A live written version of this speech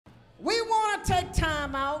We want to take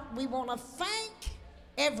time out. We want to thank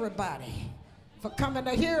everybody for coming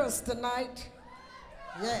to hear us tonight.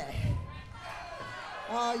 Yeah.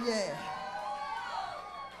 Oh, yeah.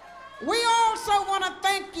 We also want to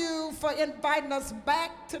thank you for inviting us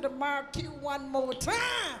back to the Marquee one more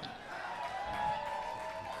time.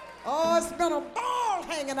 Oh, it's been a ball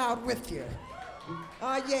hanging out with you.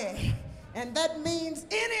 Oh, yeah. And that means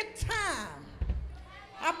any time.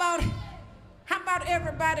 How about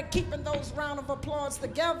everybody keeping those round of applause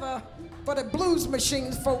together for the blues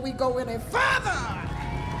machines before we go any further?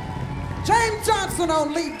 James Johnson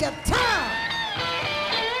on lead guitar.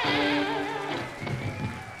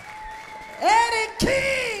 Eddie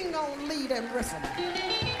King on lead and rhythm.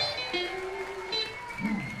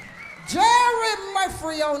 Jerry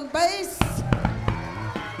Murphy on bass.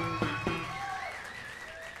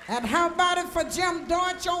 And how about it for Jim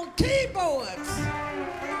Dortch on keyboards?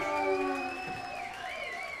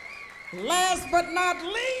 Last but not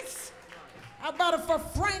least, how about it for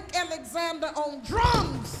Frank Alexander on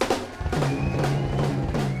drums?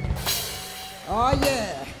 Oh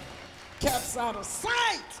yeah, cats out of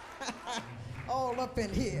sight, all up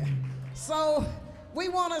in here. So we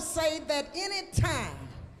want to say that any time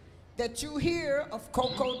that you hear of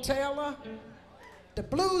Koko Taylor, the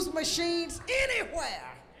blues machines,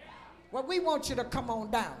 anywhere, well, we want you to come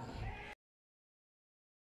on down.